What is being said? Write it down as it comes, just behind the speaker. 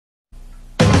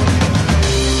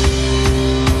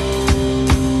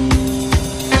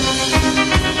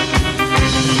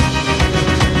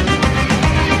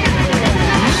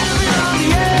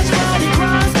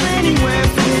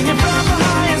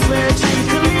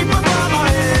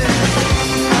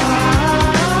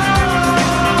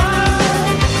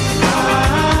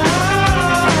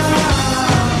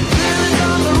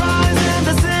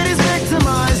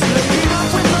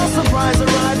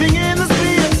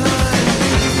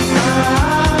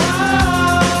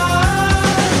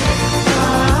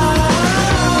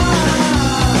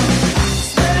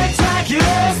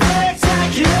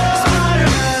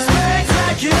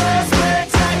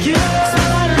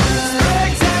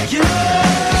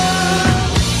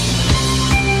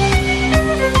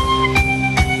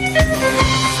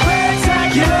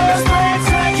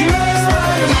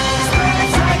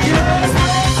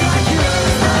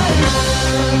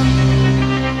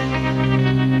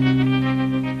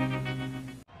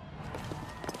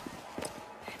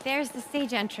There's the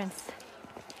stage entrance.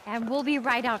 And we'll be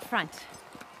right out front.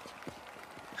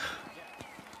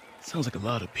 Sounds like a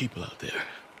lot of people out there.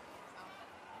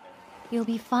 You'll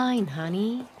be fine,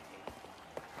 honey.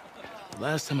 The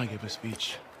last time I gave a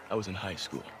speech, I was in high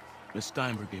school. Miss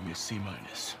Steinberg gave me a C-.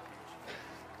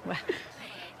 Well,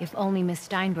 if only Miss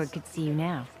Steinberg could see you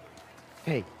now.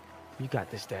 Hey, you got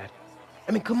this, Dad.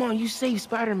 I mean, come on, you saved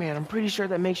Spider-Man. I'm pretty sure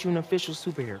that makes you an official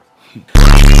superhero.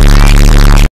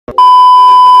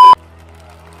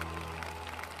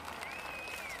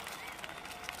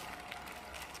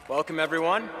 Welcome,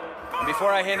 everyone. And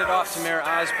before I hand it off to Mayor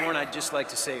Osborn, I'd just like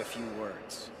to say a few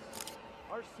words.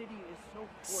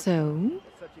 So?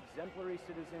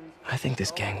 I think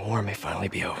this gang war may finally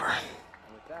be over.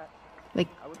 Like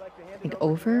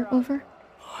over?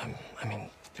 I mean,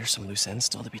 there's some loose ends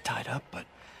still to be tied up, but...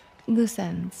 Loose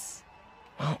ends.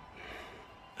 Well,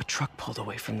 a truck pulled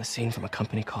away from the scene from a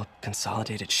company called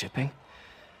Consolidated Shipping.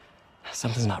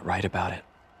 Something's not right about it.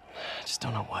 I just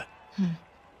don't know what.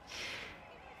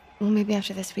 Well, maybe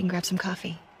after this we can grab some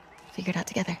coffee. Figure it out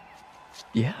together.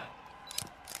 Yeah.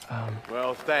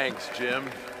 Well, thanks, Jim.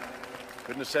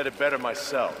 Couldn't have said it better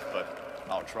myself, but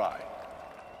I'll try.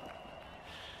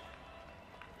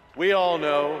 We all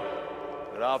know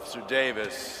that Officer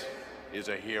Davis is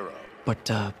a hero.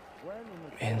 But,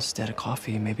 instead of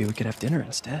coffee, maybe we could have dinner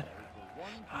instead.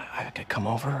 I could come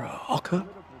over, I'll cook.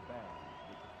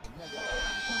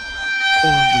 Or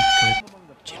we could,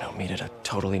 meet at a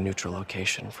totally neutral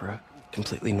location for a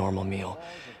completely normal meal,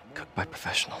 cooked by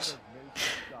professionals.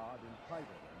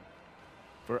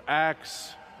 For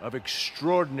acts of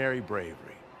extraordinary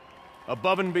bravery,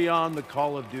 above and beyond the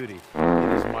call of duty,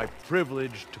 it is my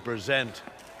privilege to present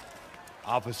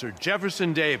Officer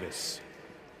Jefferson Davis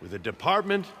with the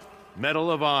Department Medal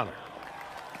of Honor.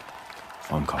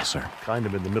 Phone call, sir. Kind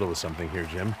of in the middle of something here,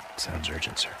 Jim. Sounds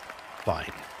urgent, sir.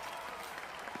 Fine.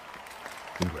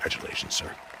 Congratulations,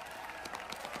 sir.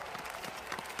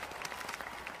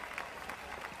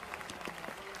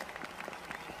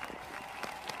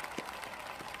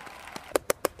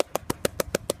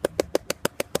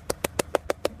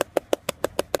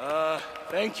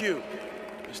 Thank you,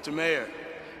 Mr. Mayor.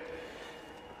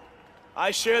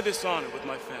 I share this honor with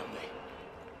my family.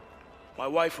 My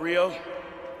wife, Rio,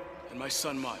 and my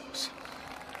son, Miles.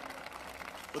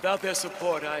 Without their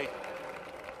support, I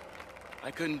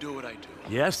couldn't do what I do.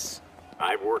 Yes?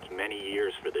 I've worked many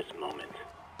years for this moment.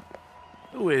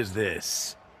 Who is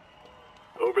this?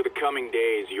 Over the coming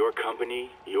days, your company,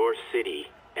 your city,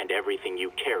 and everything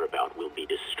you care about will be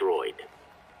destroyed.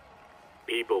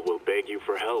 People will beg you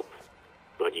for help,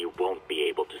 but you won't be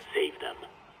able to save them.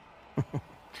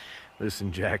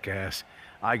 Listen, jackass,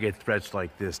 I get threats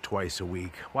like this twice a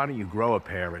week. Why don't you grow a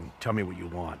pair and tell me what you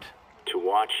want? To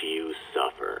watch you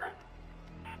suffer.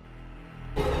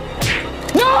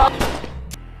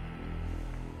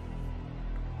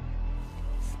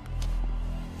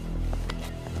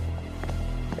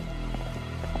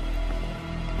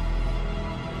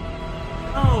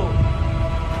 Oh,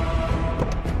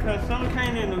 because some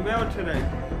came in the mail today.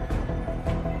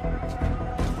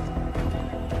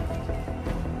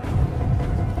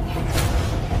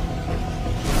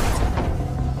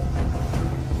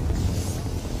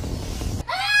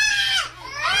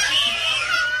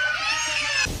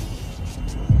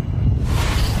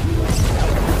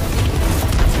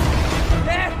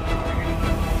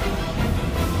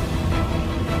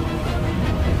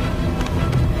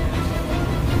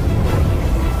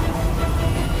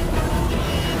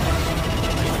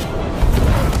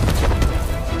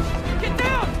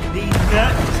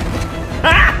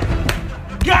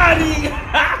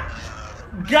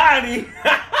 Got him!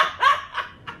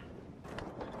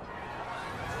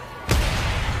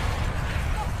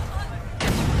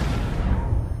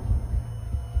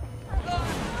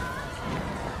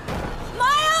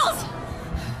 Miles!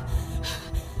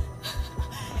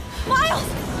 Miles!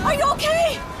 Are you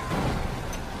okay?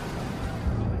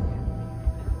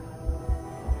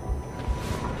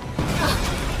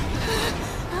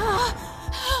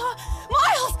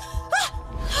 Miles!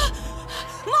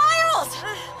 Miles!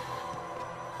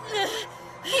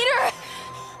 Peter!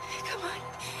 Come on,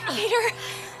 Peter!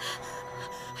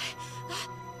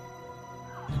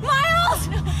 Miles!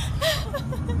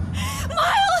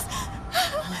 Miles!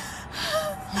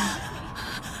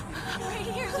 Right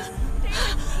here, just stay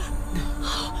with me.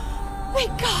 Oh,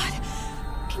 thank God!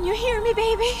 Can you hear me,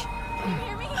 baby? Can you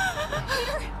hear me?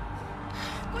 Peter?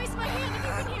 Squeeze my hand if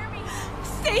you can hear me.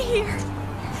 Stay here.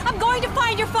 I'm going to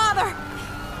find your father.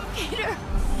 Peter!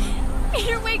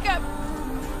 Peter, wake up!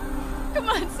 Come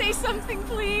on, say something,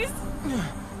 please.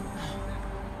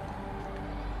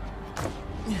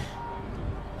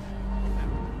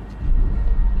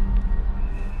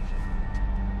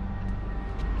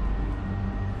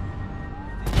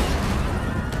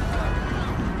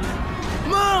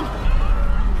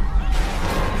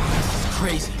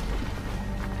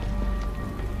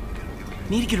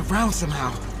 Need to get around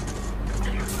somehow.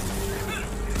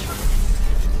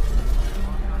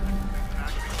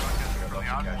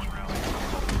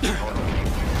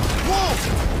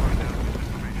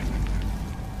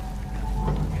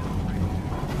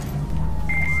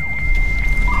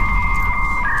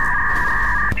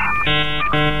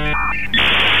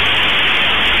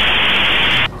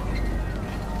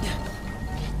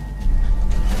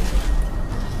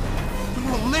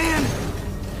 Oh, man!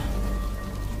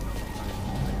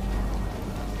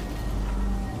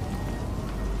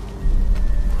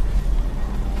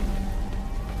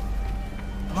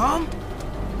 Mom?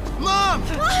 Mom!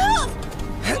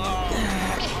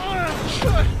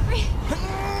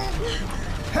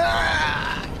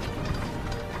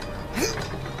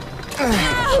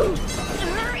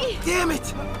 Hurry! Damn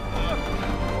it!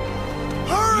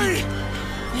 Hurry!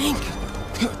 Think.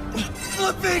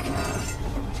 Flipping!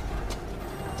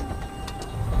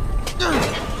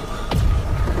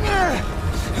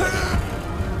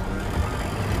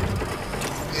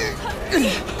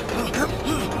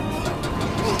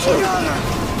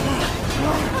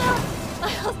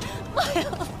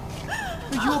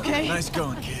 Are you okay? Nice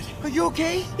going, kid. Are you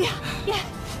okay? Yeah.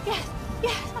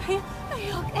 Are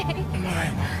you okay? I'm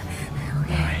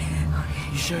alright.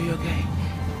 You sure you're okay?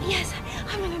 Yes,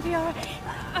 I'm gonna be alright.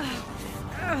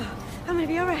 I'm gonna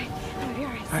be alright.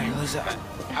 Alright, Lisa.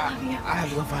 I love you. I have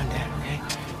to go find Dad, okay?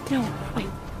 No, wait.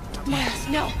 Miles,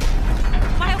 no!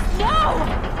 Miles, no!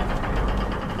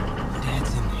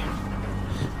 Dad's in there.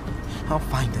 I'll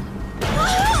find him.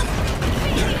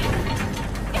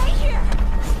 Stay here!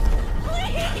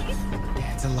 Please!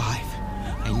 Dad's alive.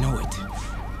 I know it.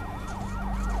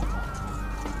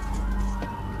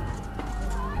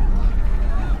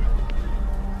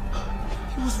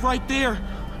 He was right there.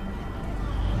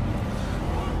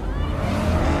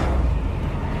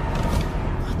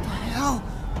 What the hell?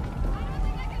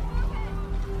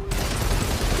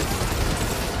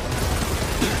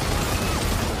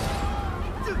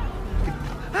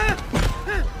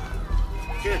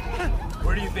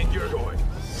 Where do you think you're going?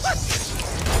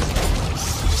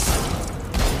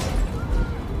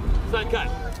 I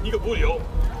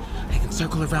can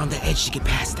circle around the edge to get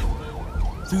past them.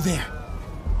 Through there.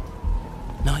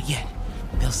 Not yet.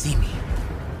 They'll see me.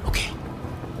 Okay.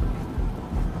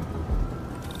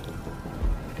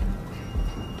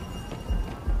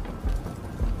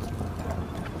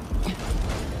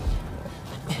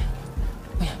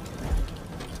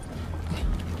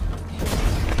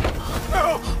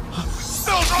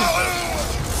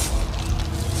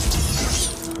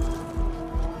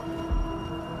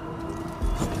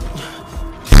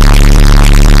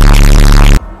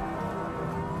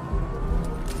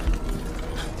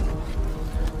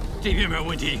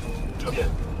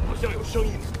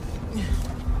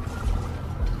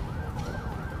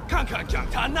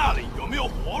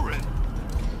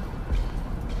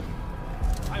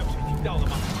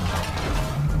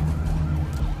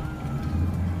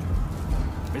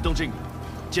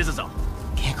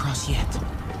 Can't cross yet.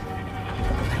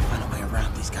 Gotta find a way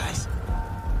around these guys.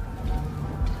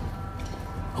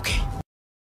 Okay.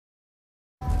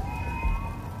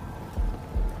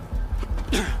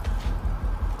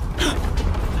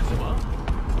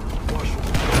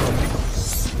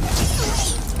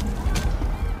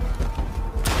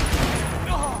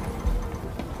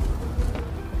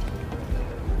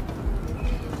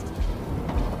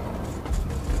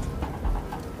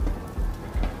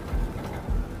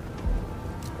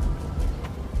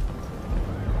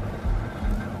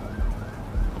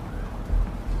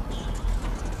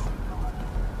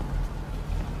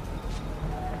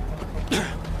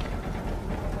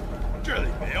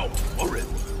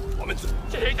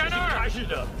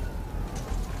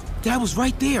 Dad was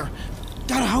right there.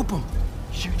 Gotta help him.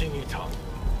 虚惊一场，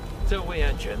这位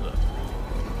安全了。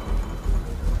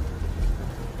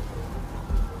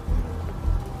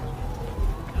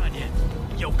那年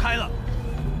有开了。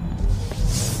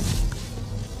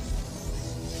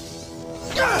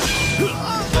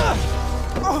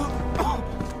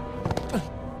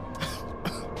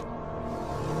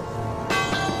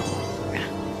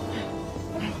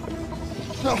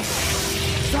No.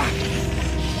 Stop.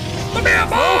 Let me have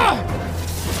more!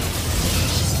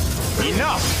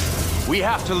 Enough! We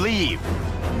have to leave.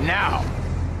 Now!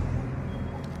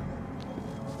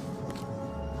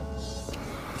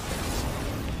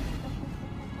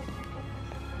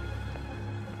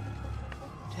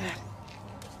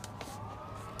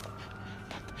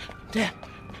 Dad. Dad.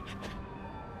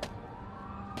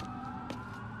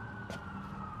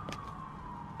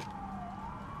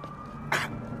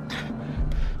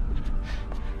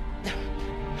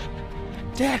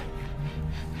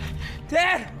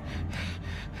 Dad.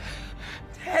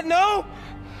 Dad, no!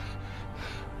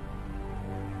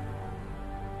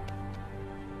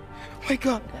 Wake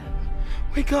up, Dad.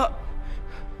 Wake up.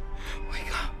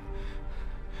 Wake up.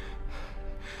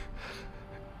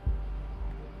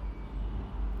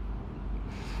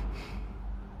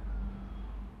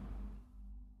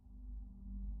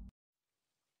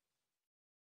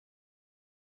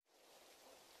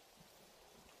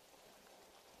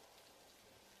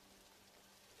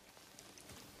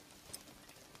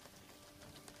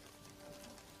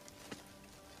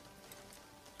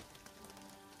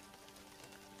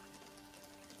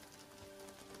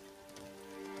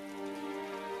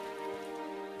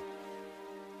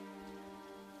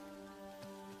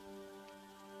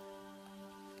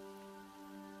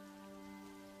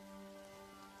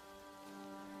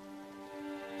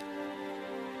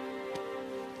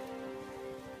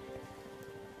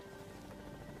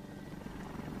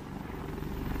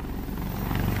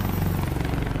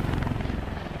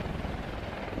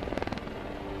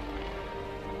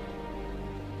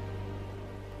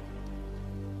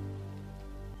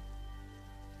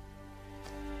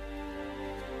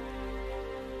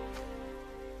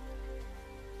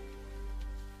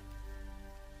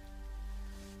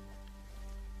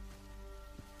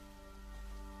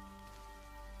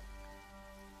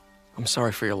 I'm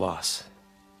sorry for your loss.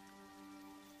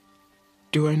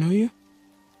 Do I know you?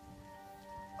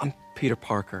 I'm Peter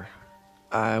Parker.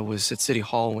 I was at City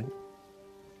Hall when...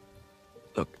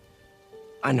 Look,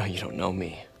 I know you don't know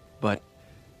me, but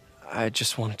I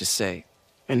just wanted to say...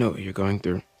 I know what you're going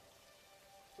through.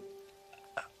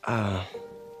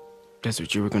 That's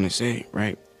what you were gonna say,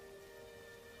 right?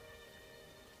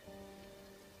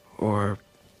 Or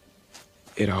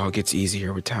it all gets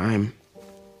easier with time.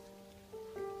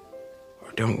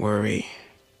 Or don't worry.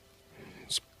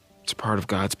 It's part of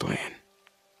God's plan.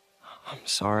 I'm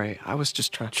sorry. I was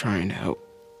just trying to help.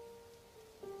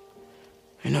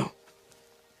 I know.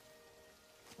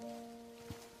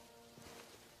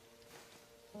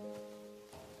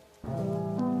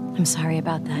 I'm sorry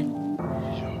about that.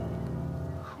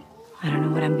 I don't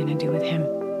know what I'm gonna do with him.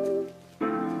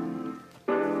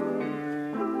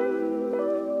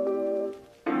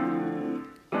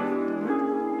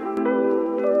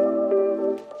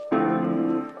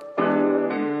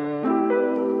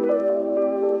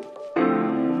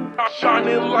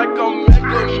 Shining like a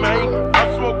Mega Man,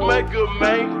 I smoke Mega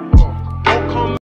Man.